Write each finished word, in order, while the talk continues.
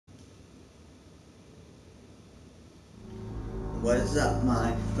What is up,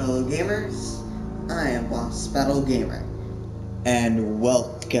 my fellow gamers? I am Boss Battle Gamer, and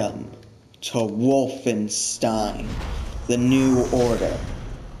welcome to Wolfenstein The New Order.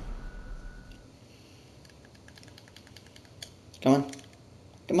 Come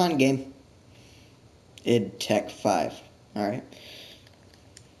on, game. id Tech 5. Alright.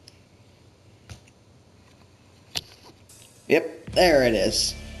 Yep, there it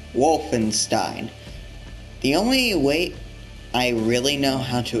is. Wolfenstein. The only way I really know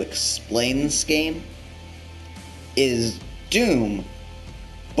how to explain this game is Doom,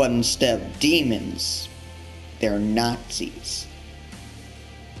 but instead of demons, they're Nazis.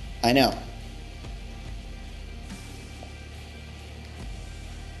 I know.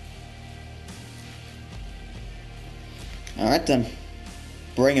 Alright then,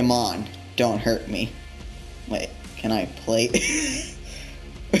 bring him on. Don't hurt me. Wait, can I play?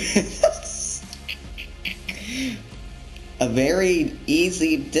 A very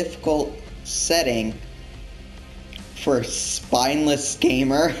easy, difficult setting for a spineless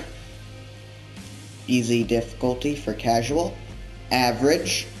gamer. Easy difficulty for casual.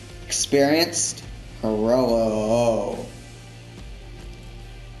 Average. Experienced. Heroic.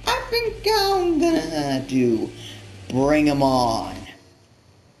 I think I'm gonna do bring 'em on.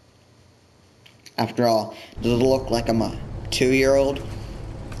 After all, does it look like I'm a 2-year-old?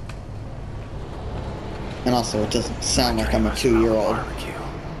 And also, it doesn't sound like I'm a 2-year-old.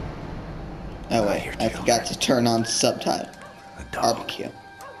 Oh wait, I forgot to turn on subtitle. Barbecue.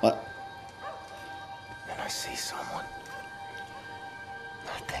 What? And I see someone.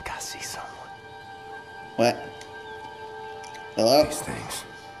 I think I see someone. What? Hello? These things.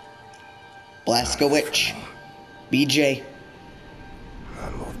 Blaskowicz. BJ.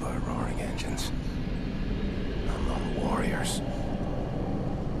 Not moved by roaring engines. I'm lone warriors.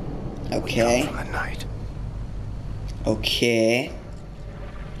 Okay. We come from the night. Okay.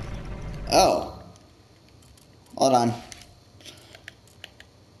 Oh. Hold on.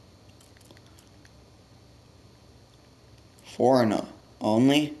 Foreigner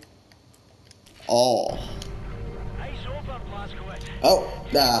only? All. Oh,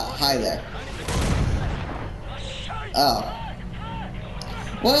 hi there. Oh.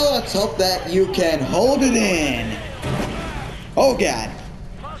 Well, let's hope that you can hold it in. Oh, God.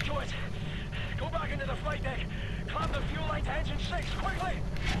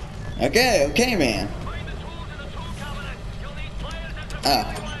 Okay, man. Oh.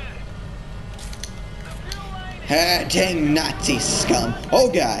 Ah, dang Nazi scum. Oh,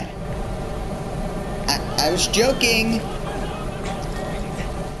 God. I was joking.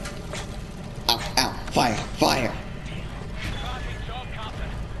 Ow, ow. Fire, fire.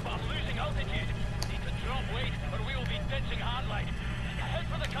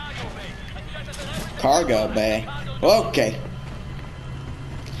 Cargo bay. Okay.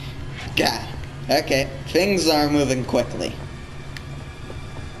 God. Okay. Things are moving quickly.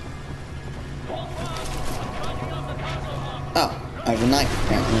 Oh, I have a knife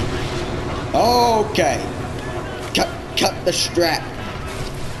apparently. Okay. Cut the strap.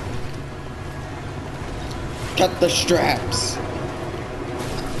 Cut the straps.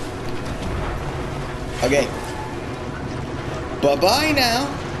 Okay. Bye-bye now.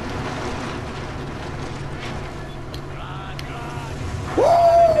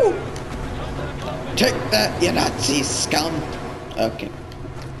 Woo! Take that, you Nazi scum. Okay.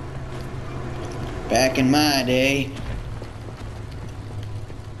 Back in my day.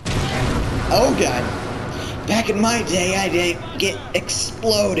 Oh, God. Back in my day, I didn't get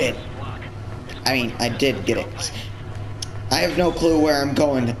exploded. I mean, I did get it. I have no clue where I'm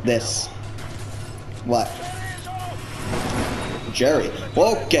going with this. What? Jerry.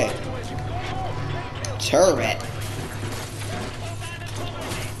 Okay. Turret.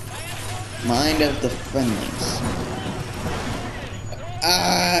 Mind of the friendlies.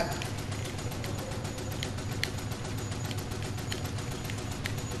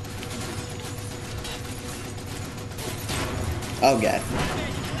 Oh, God.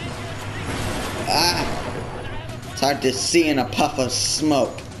 It's hard to see in a puff of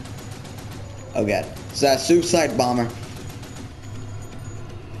smoke. Oh, God. Is that a suicide bomber?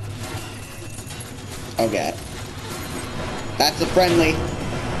 Oh, God. That's a friendly.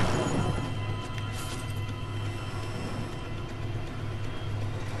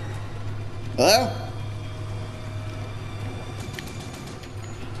 Hello?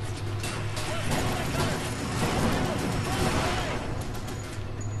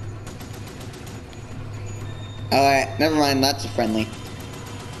 Alright, never mind, that's a friendly.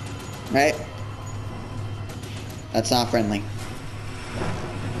 Right? That's not friendly.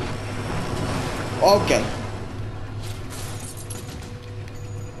 Okay.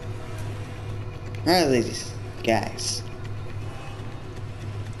 Where are these guys?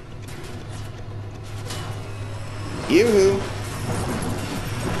 Yoo-hoo!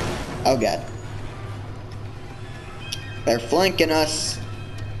 Oh god. They're flanking us.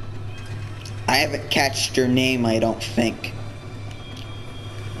 I haven't catched your name, I don't think.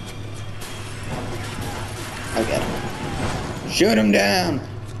 Okay. Shoot him down!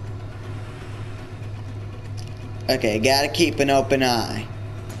 Okay, gotta keep an open eye.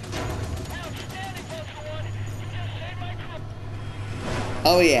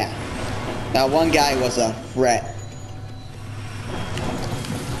 Oh yeah. That one guy was a threat.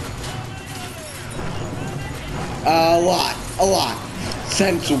 A lot.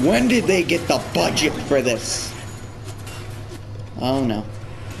 Since when did they get the budget for this? Oh no.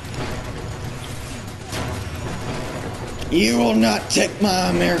 You will not take my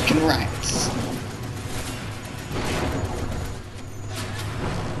American rights.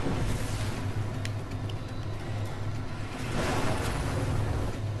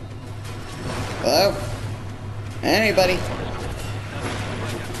 Hello? Anybody?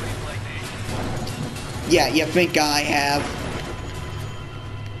 Yeah, you think I have?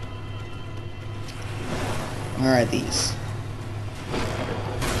 Where are these?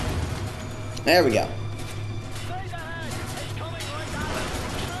 There we go.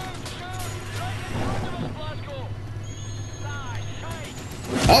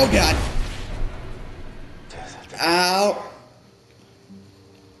 Oh god! Ow!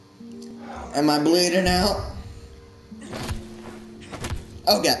 Am I bleeding out?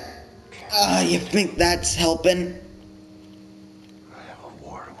 Oh god. You think that's helping? I have a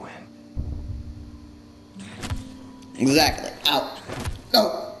war to win. Exactly. Ow.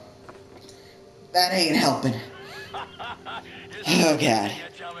 No. That ain't helping. Oh god.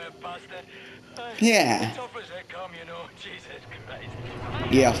 Yeah.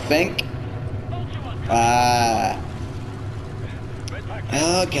 You think?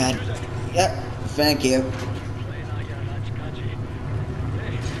 Oh god. Yep. Thank you.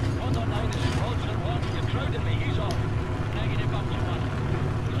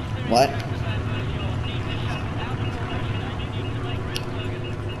 What?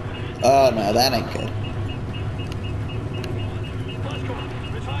 Oh no, that ain't good.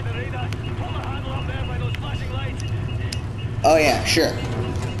 Oh yeah, sure.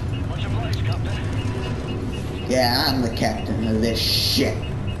 Yeah, I'm the captain of this ship.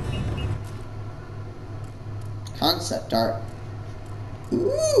 Concept art.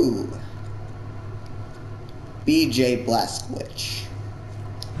 Ooh. BJ Blazkowicz.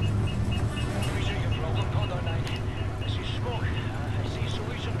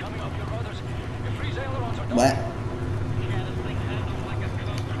 What?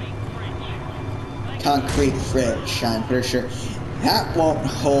 Concrete fridge, I'm pretty sure. That won't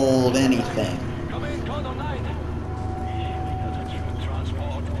hold anything.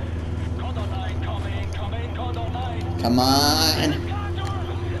 Come on.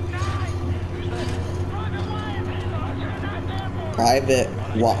 Private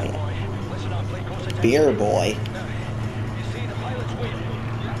Wyatt. Beer boy.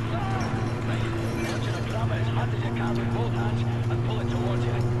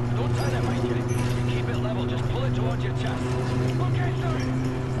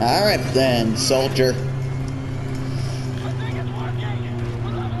 Alright then, soldier.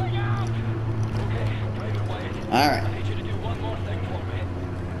 Alright.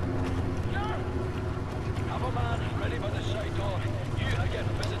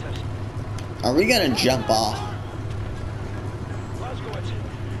 Are we gonna jump off?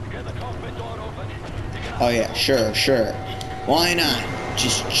 Oh yeah, sure. Why not?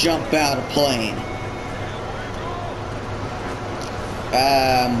 Just jump out of plane.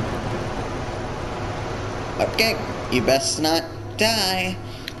 Okay, you best not die.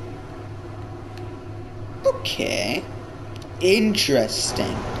 Okay.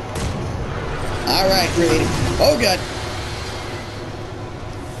 Interesting. Alright, Reed. Oh god.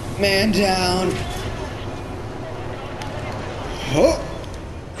 Man down. Oh.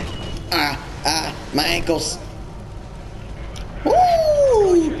 My ankles.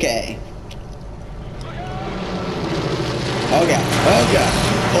 Woo! Okay. Oh god.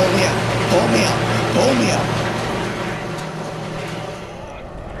 Pull me up.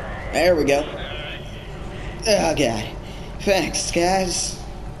 There we go. Oh god. Thanks, guys.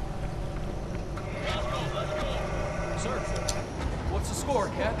 Sir, what's the score,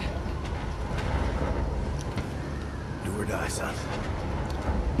 Cap? Do or die, son.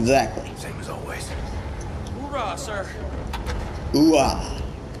 Exactly. Same as always. Hoorah, sir. Ooh-ah.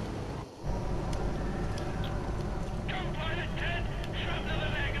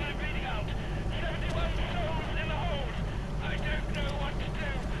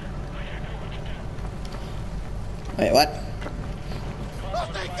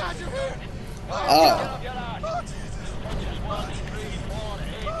 Oh.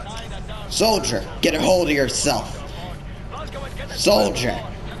 Soldier, get a hold of yourself. Soldier.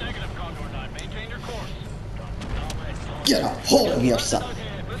 Get a hold of yourself.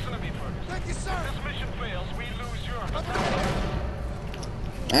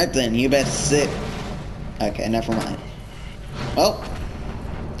 Alright then, you better sit. Okay, never mind. Well.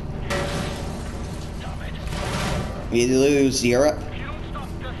 We lose Europe.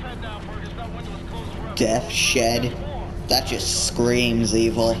 Death shed. That just screams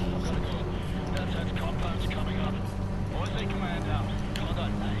evil.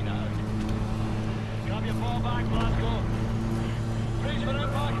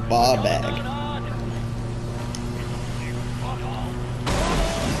 Ball bag.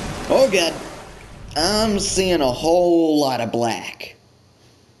 Oh god. I'm seeing a whole lot of black.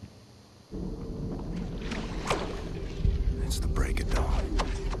 It's the break of dawn.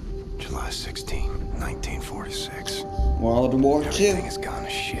 July 16, 1946. World War II. Everything has gone to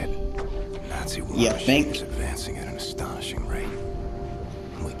shit. Nazi war machine is advancing at an astonishing rate.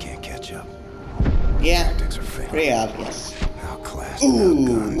 We can't catch up. Yeah, Tactics are failing. pretty obvious. Outclassed, Ooh,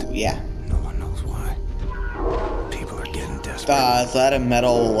 outgunned. yeah. No one knows why. People are getting desperate. Is that a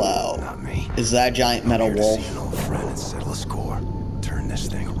metal, Not me. is that a giant metal I'm here wolf? to see an old friend and settle a score. Turn this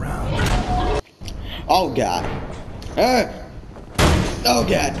thing around. Oh god. Oh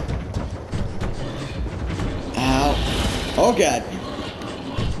god. Ow. Oh god.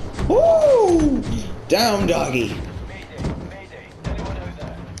 Woo! Down, doggy.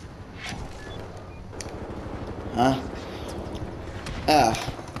 Huh?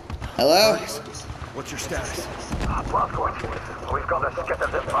 Hello? What's your status? Blosquart, we've got a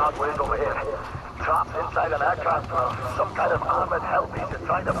skitters in pathways over here. Trapped inside an aircraft, some kind of armored hell piece is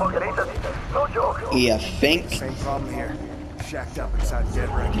trying to fucking eat us. No joke. You think? Same problem here. Shacked up inside dead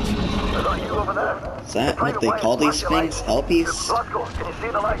wreckage. Is that you over there? Is that what they call these things? Helpies? Blosquart, can you see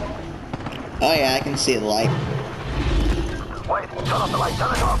the light? Oh yeah, I can see the light. Wait, turn off the light,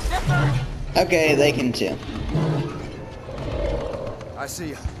 turn it off. Okay, they can too. I see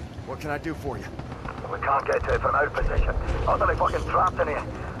you. What can I do for you? We can't get to it from our position. Utterly fucking trapped in here.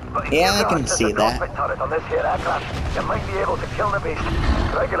 But if Yeah, you've I got can access see to that. cockpit turret on this here aircraft, you might be able to kill the beast.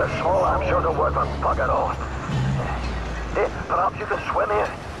 Regular small arms sure don't work for bugger all. Hey, perhaps you can swim here.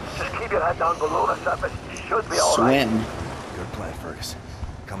 Just keep your head down below the surface. You should be all right. Swim. Good plan, Fergus.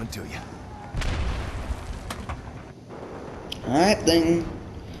 Coming to you. Alright then,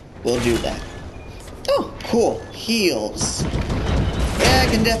 we'll do that. Oh, cool. Heals. Yeah, I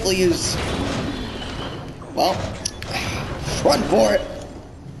can definitely use... Well, run for it!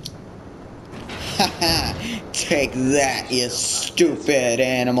 Haha, take that, you stupid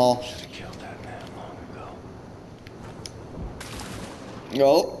animal.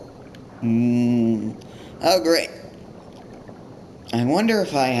 Oh. Oh, great. I wonder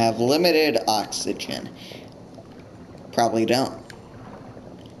if I have limited oxygen. Probably don't.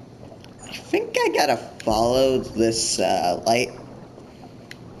 I think I gotta follow this light.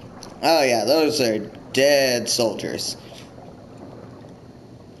 Oh yeah, those are dead soldiers.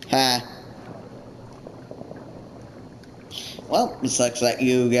 Ha. Well, it sucks that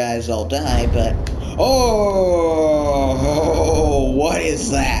you guys all die, but... Oh, what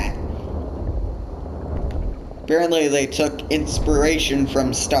is that? Apparently they took inspiration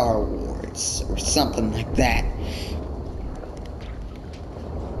from Star Wars, or something like that.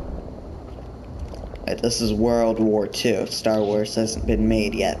 Right, this is World War II. Star Wars hasn't been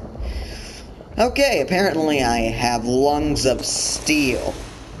made yet. Okay, apparently I have lungs of steel.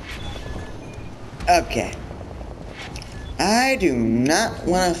 Okay. I do not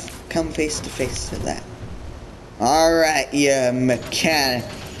want to come face to face to that. Alright, you mechanic.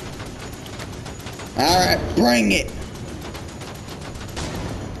 Alright, bring it.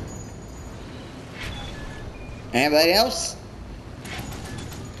 Anybody else?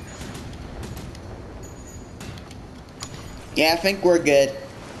 Yeah, I think we're good.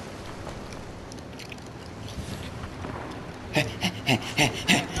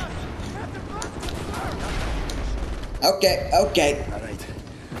 Okay. Alright,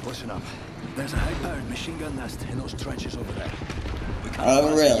 listen up. There's a high-powered machine gun nest in those trenches over there. We can't Oh,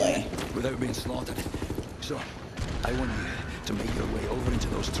 pass it really? yet without being slaughtered. So, I want you to make your way over into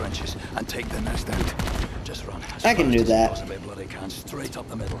those trenches and take the nest out. Just run as I can fast do as that. you possibly bloody can, straight up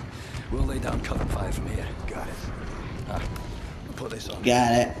the middle. We'll lay down cover fire from here. Got it. Put this on.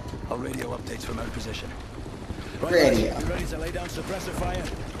 Got it. I'll radio updates from our position. Right, Radio. lads, you ready to lay down suppressor fire?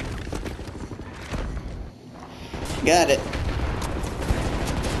 Got it.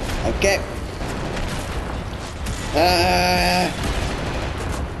 Okay.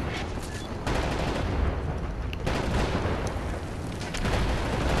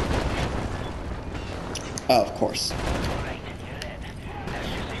 Oh, of course.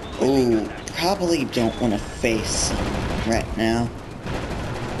 Ooh, probably don't want to face him right now.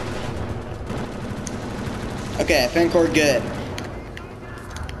 Okay, I think we're good.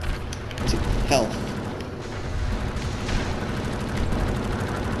 Health.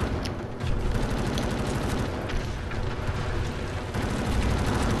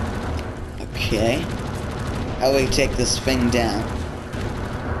 Okay. How do we take this thing down?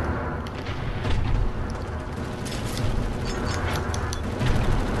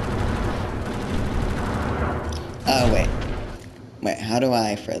 Oh, wait. Wait, how do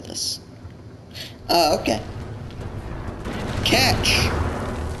I throw this? Oh, okay. Catch!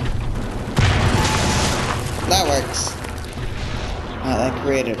 That works. Oh, that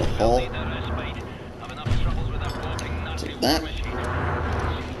created a hole. Take that.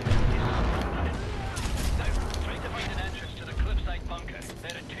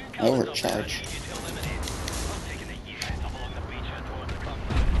 Overcharge.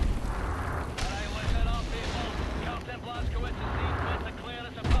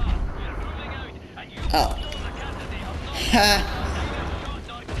 Oh. Ha!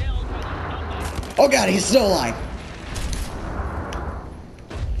 Oh god, he's still alive!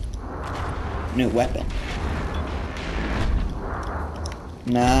 New weapon.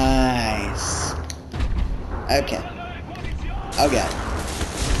 Nice. Okay. Oh god.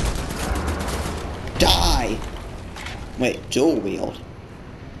 Die! Wait, dual wield.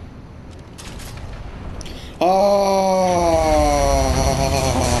 Oh!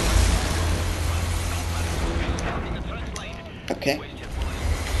 Okay.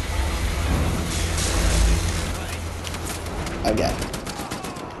 Oh god.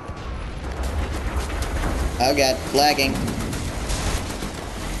 Oh god, lagging.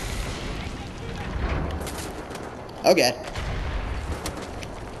 Oh god.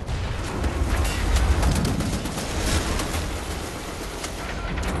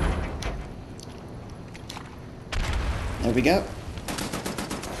 There we go.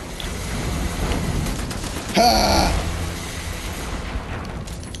 Ah!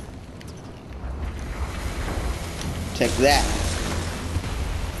 Take that.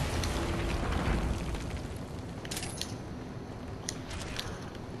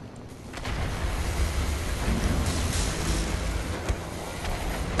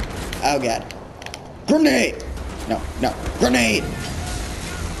 Oh god. Grenade! No, no. Grenade!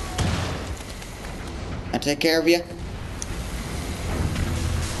 I take care of you?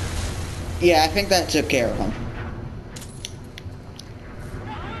 Yeah, I think that took care of him.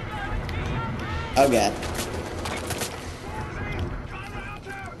 Oh god.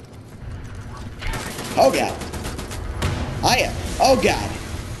 Oh god. Hiya. Oh god.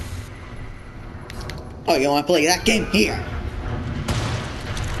 Oh, you wanna play that game? Here.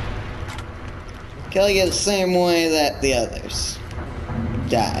 Kill you the same way that the others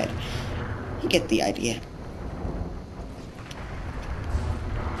died. You get the idea.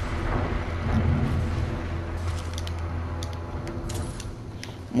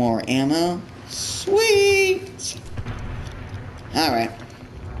 More ammo. Sweet! Alright.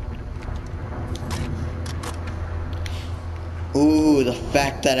 Ooh, the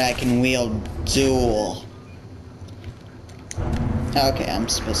fact that I can wield dual. Okay, I'm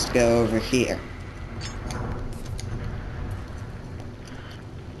supposed to go over here.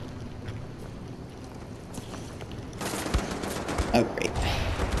 Oh, great.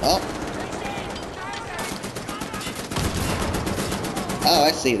 Oh. Oh,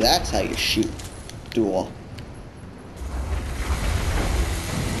 I see. That's how you shoot dual.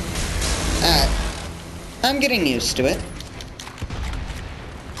 Alright. I'm getting used to it.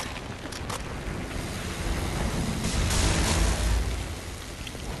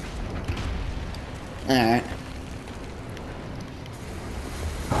 Alright.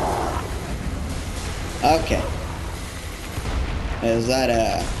 Okay. Is that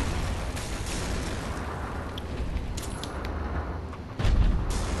a...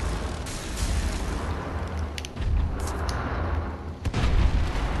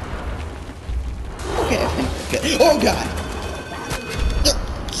 Okay, I think we're good. Oh god!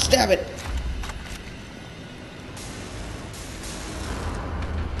 Stab it!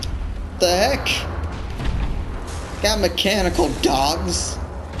 The heck? Got mechanical dogs?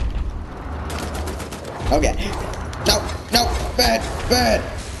 Okay. No, no, bad, bad!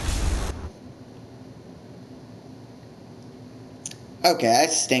 Okay, I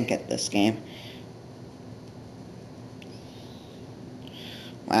stink at this game.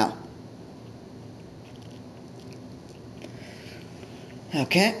 Wow.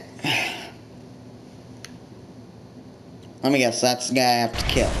 Okay. Let me guess, that's the guy I have to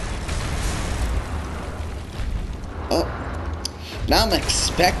kill. Oh. Now I'm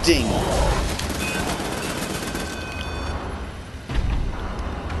expecting.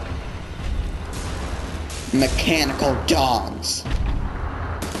 Mechanical dogs.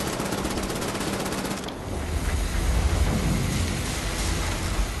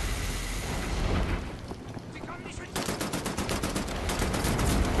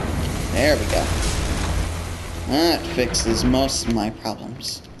 There we go. That fixes most of my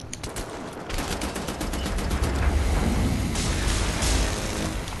problems.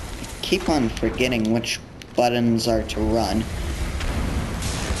 I keep on forgetting which buttons are to run.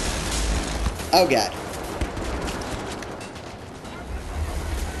 Oh god.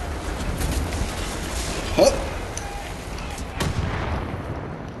 Oh.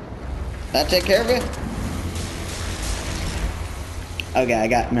 That take care of it? Okay, I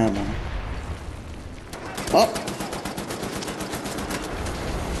got no more. Oh.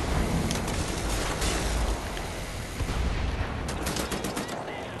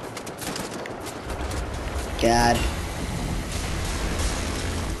 God.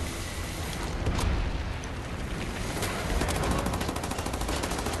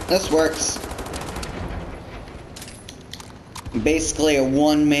 This works. Basically a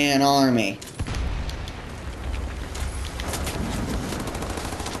one-man army.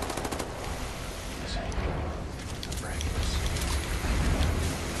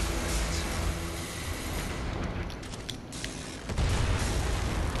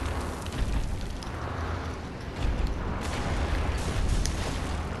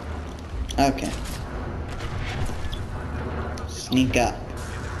 Okay. Sneak up.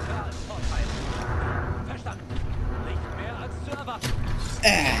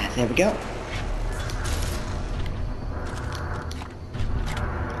 Ah, there we go.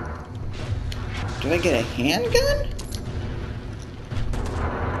 Do I get a handgun?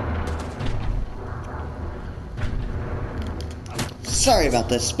 Sorry about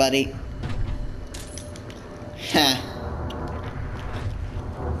this, buddy. Ha.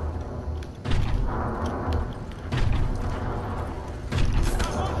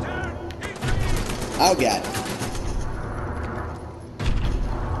 Oh god.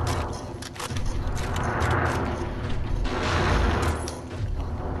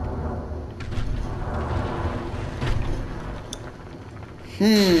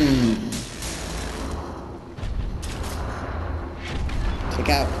 Take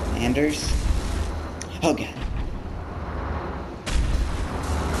out Anders. Oh god.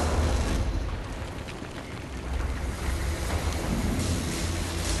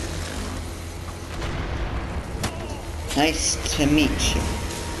 Nice to meet you.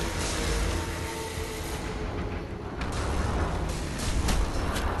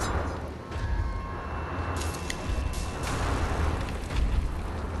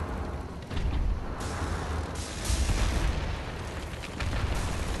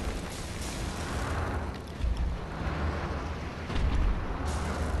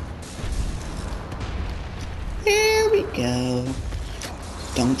 There we go.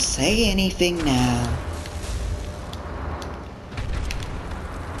 Don't say anything now.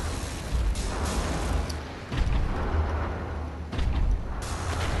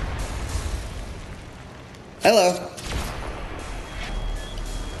 Hello.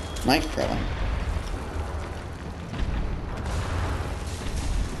 Knife throwing.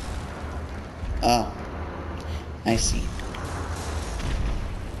 Oh. I see.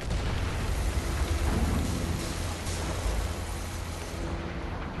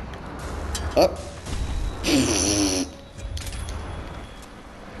 Oh.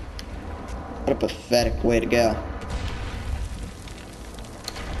 What a pathetic way to go.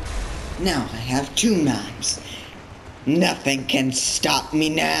 Now I have two knives. Nothing can stop me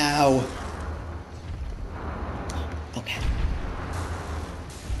now. Okay.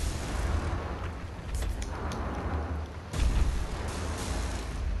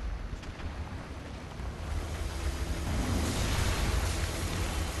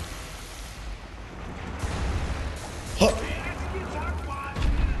 Huh.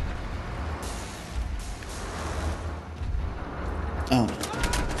 Oh.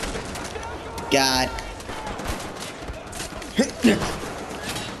 God.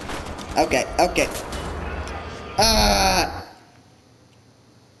 Okay, okay.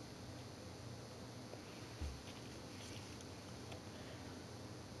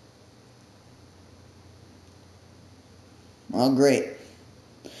 Well, great.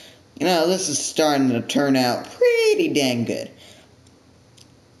 You know, this is starting to turn out pretty dang good.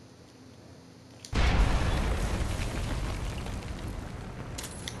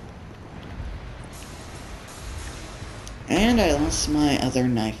 And I lost my other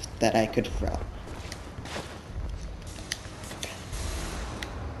knife that I could throw.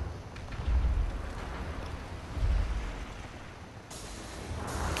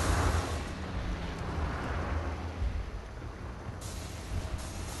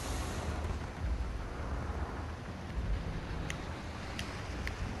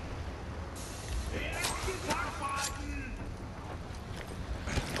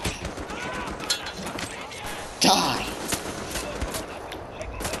 Die!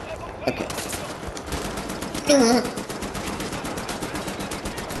 Okay.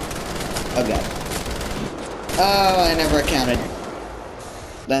 Okay. Oh, I never accounted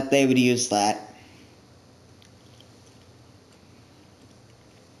that they would use that.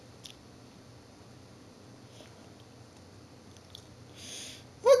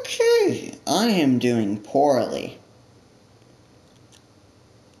 Okay, I am doing poorly.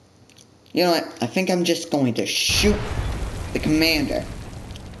 You know what? I think I'm just going to shoot the commander.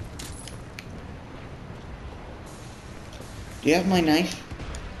 Do you have my knife?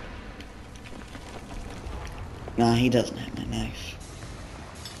 Nah, he doesn't have my knife.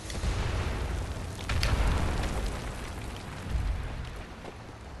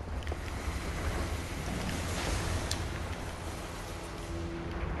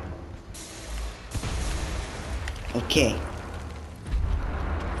 Okay.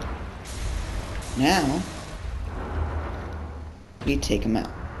 Now, we take him out.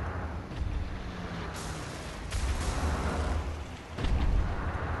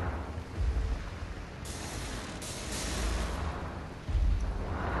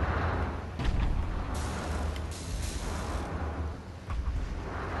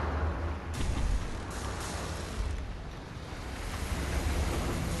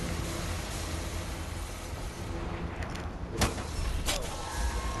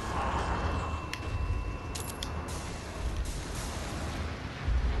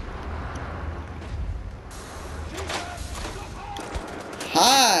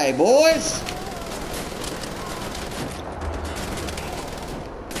 Hi, boys!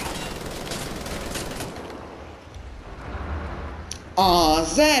 Aw,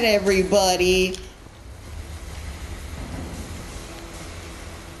 is that everybody?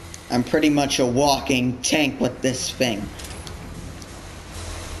 I'm pretty much a walking tank with this thing.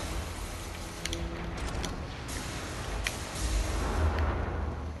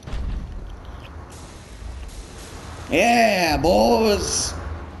 Yeah, boys!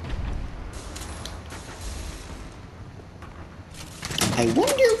 I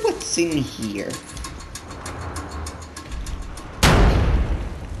wonder what's in here.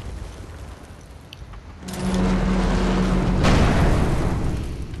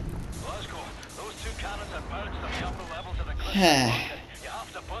 Those two cannons are perched on the upper levels of the cliff. You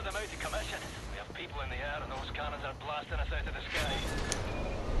have to put them out of commission. We have people in the air and those cannons are blasting us out of the sky.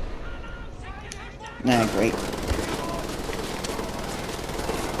 Nah, great.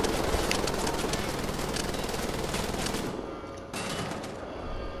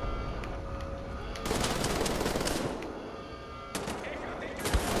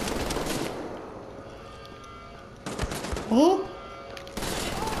 Oh?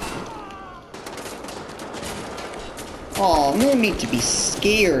 Oh, no need to be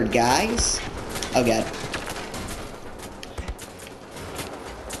scared, guys. Oh, God.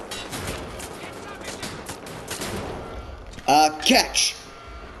 Catch!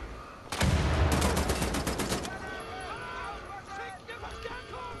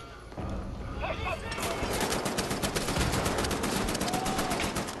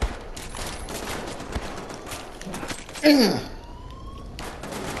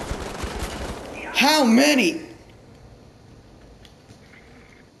 How many?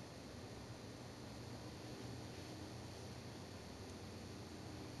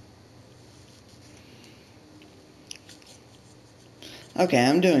 Okay,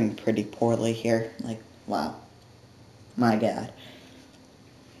 I'm doing pretty poorly here. Like, wow. My God.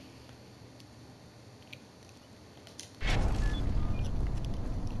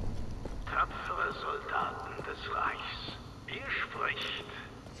 Tapfere Soldaten des Reichs. Hier spricht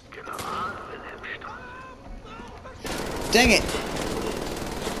General Wilhelmstraße. Dang it!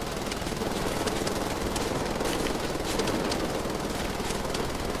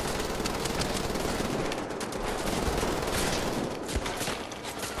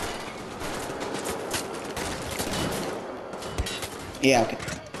 Yeah, okay.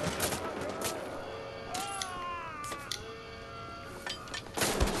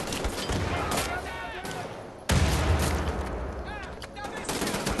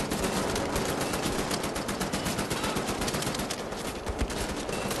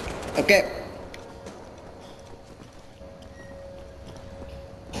 Okay.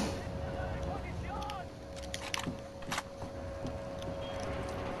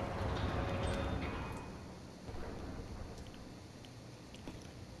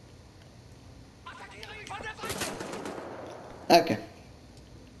 Okay.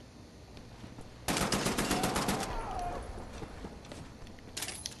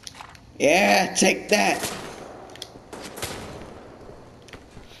 Yeah, take that.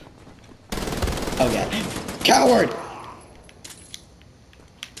 Oh, God. Coward!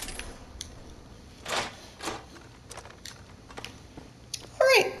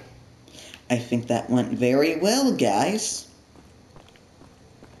 Alright. I think that went very well, guys.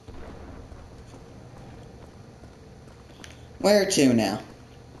 Where to now?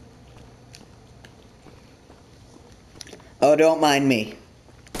 Oh, don't mind me.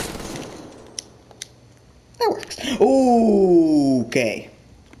 That works. Ooh, okay.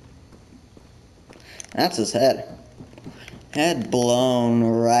 That's his head. Head blown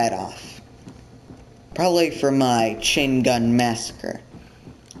right off. Probably from my chain gun massacre.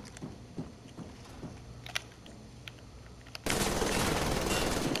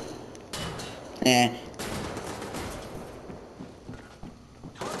 Eh.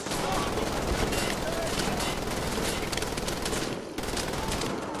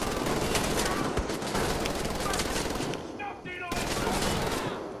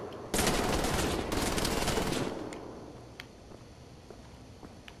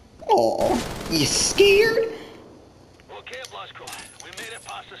 Oh, you scared? Okay, Blasco. We made it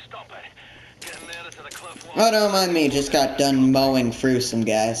past the stopper. Getting there to the cliff wall. Oh, don't mind me. Just got done mowing through some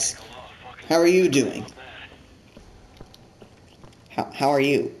guys. How are you doing? How are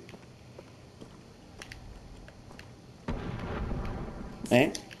you?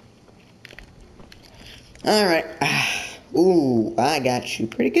 Eh? Alright. Ooh, I got you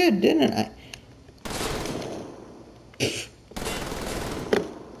pretty good, didn't I?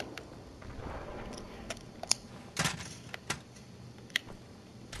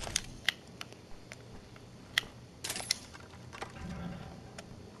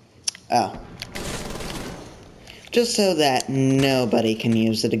 Oh. Just so that nobody can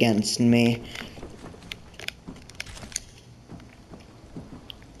use it against me.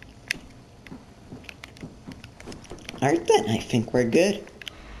 Alright then, I think we're good.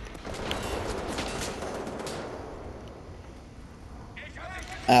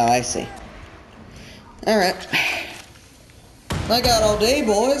 Oh, I see. Alright. I got all day,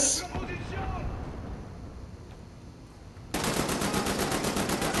 boys.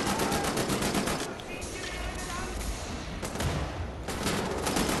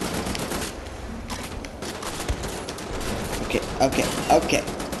 Okay.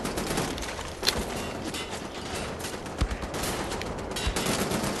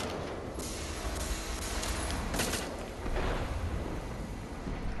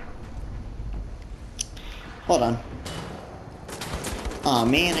 Hold on. Aw,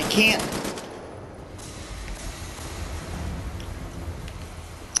 man, I can't.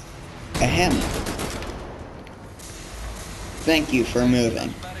 Ahem. Thank you for moving.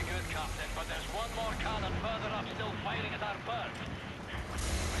 Very good, Captain, but there's one more cannon further up still firing at our birds. We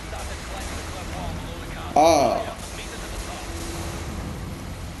started climbing the cliff wall below the castle. Oh. Meet us at the top.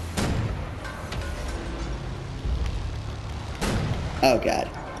 Oh, God.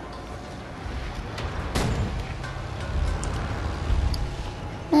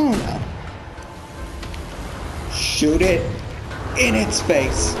 Oh, no. Shoot it in its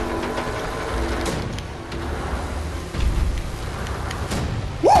face.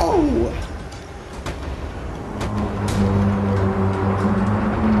 Whoa!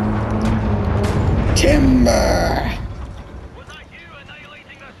 Timber! Was that you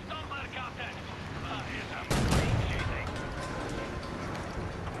annihilating the stumper, Captain? That is amazing.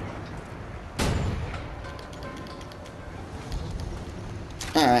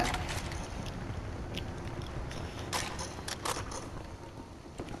 Alright.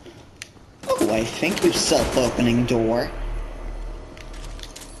 Oh, I think we've self-opening door.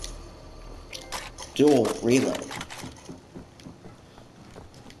 Dual reload.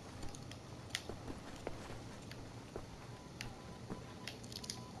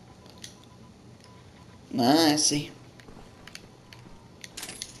 I see.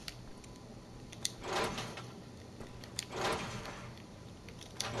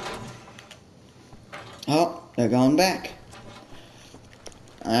 Oh, they're going back.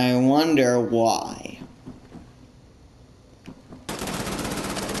 I wonder why.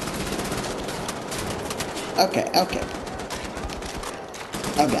 Okay. Oh,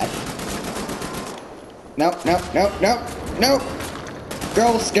 God. Nope.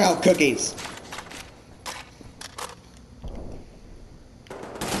 Girl Scout cookies.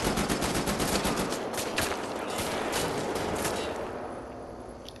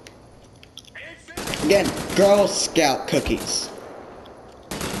 Again, Girl Scout cookies.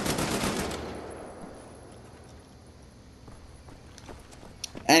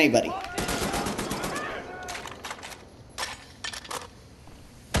 Anybody.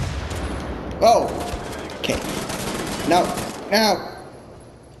 Oh. Okay. No.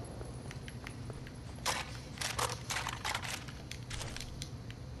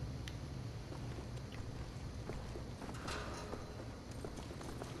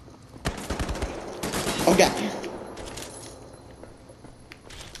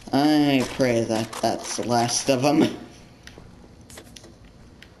 I pray that that's the last of them.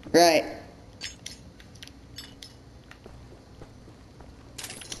 Right.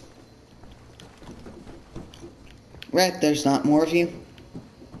 Right, there's not more of you.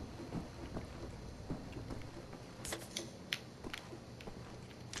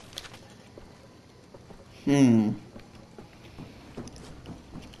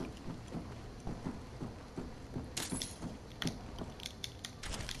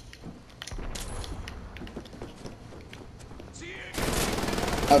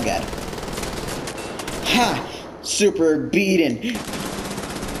 Oh god. Ha! Super beaten.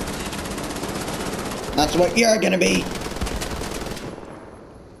 That's what you're gonna be.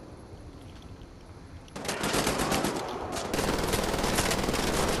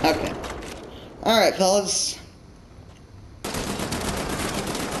 Okay. Alright, fellas.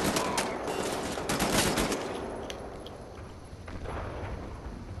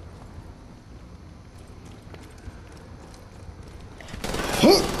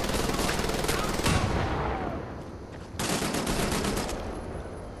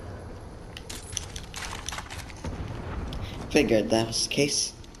 Figured that was the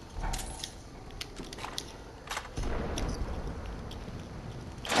case.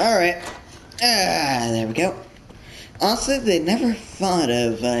 Alright. There we go. Honestly, they never thought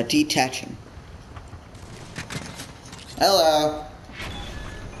of detaching. Hello.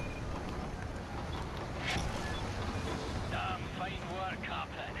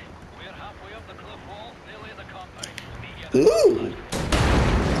 Ooh.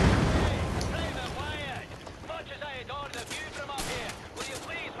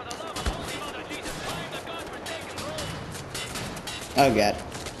 Oh god.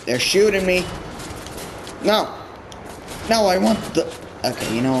 They're shooting me. No. No, I want the...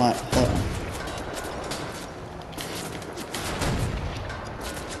 Okay, you know what? Hold on.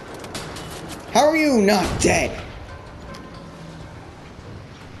 How are you not dead?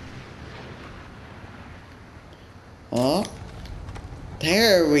 Oh.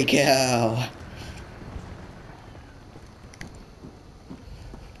 There we go.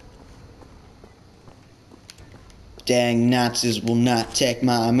 Dang Nazis will not take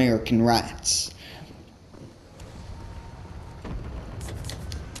my American rights.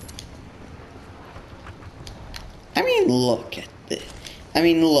 I mean, look at this. I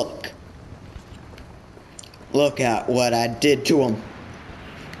mean, look. Look at what I did to them.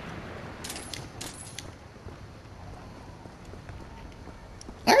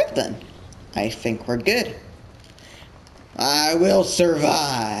 Alright then. I think we're good. I will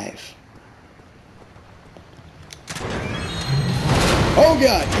survive. Oh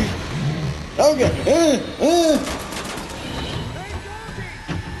god! Oh god!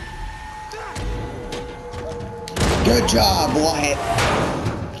 Good job, Wyatt.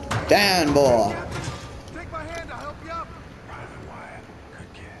 Down, boy. Take my hand, I'll help you up. Private Wyatt,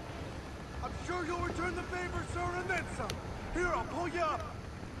 good kid. I'm sure you'll return the favor, sir, and then some. Here, I'll pull you up.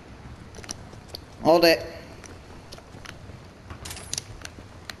 Hold it.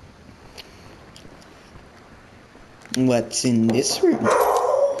 What's in this room?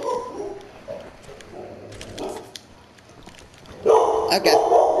 Okay.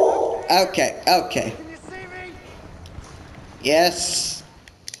 Okay, okay. Can you see me? Yes.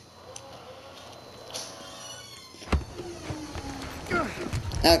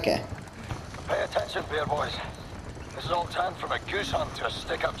 Okay. Pay attention, bear boys. This is all turned from a goose hunt to a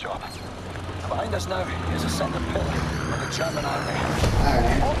stick-up job. Behind us now is a centre pillar of the German army.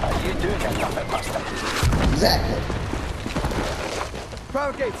 Alright. What are you doing, you puppet master? Exactly.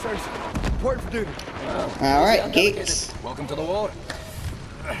 Private gate, sirs. Important for duty. Alright, Gates. Welcome to the war.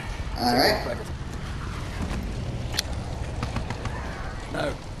 Alright.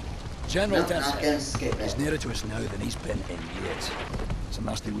 Now, General No, not Dempsey gonna skip is it. nearer to us now than he's been in years. Some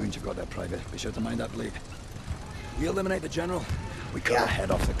nasty wounds you've got there, Private. Be sure to mind that bleed. We eliminate the General, we cut Yeah. the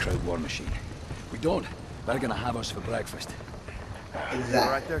head off the crowd war machine. We don't, they're gonna have us for breakfast. Exactly. All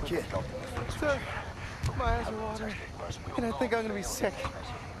right there, kid. Sir, my eyes are watering, and I think I'm gonna be sick.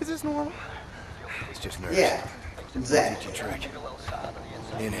 Is this normal? It's just nerves. Yeah. Teach Exactly. you trick.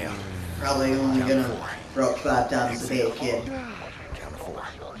 Inhale. Probably only gonna throw 5 times a day, kid. Count to 4.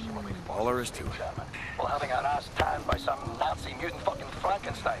 All there is to it. Well, having our ass tanned by some Nazi mutant fucking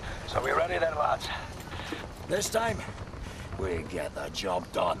Frankenstein. So we ready then, lads? This time, we get the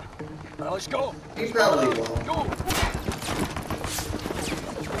job done. Now let's go. You probably will. Go.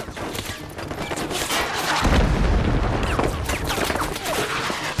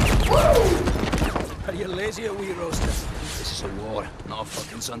 Are you lazy or wee roaster? This is a war, not a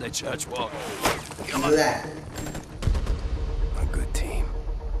fucking Sunday church walk. Come on. Exactly. A good team.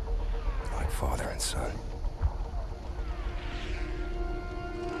 son.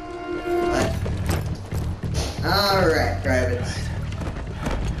 What? Alright, privates.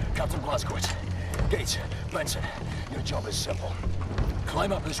 Captain Blazkowicz, Gates, Benson, your job is simple.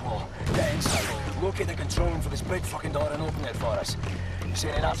 Climb up this wall, get inside, locate the control room for this big fucking door and open it for us. You see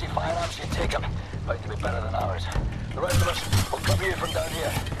any Nazi firearms, you take them. Bound to be better than ours. The rest of us will cover you from down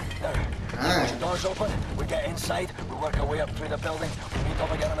here. Now, once the door's open, we get inside, we work our way up through the building, we meet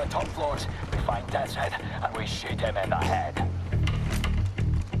up again on the top floors, we find Death's Head, and we shoot him in the head.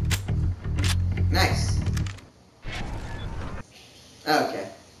 Nice. Okay.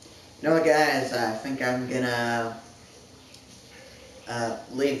 You know what, guys? I think I'm gonna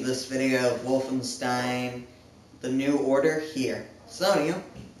leave this video of Wolfenstein The New Order here. So,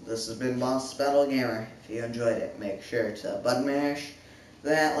 this has been Boss Battle Gamer. If you enjoyed it, make sure to button mash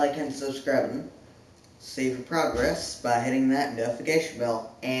that like and subscribe button. Save your progress by hitting that notification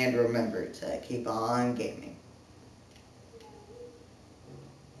bell. And remember to keep on gaming.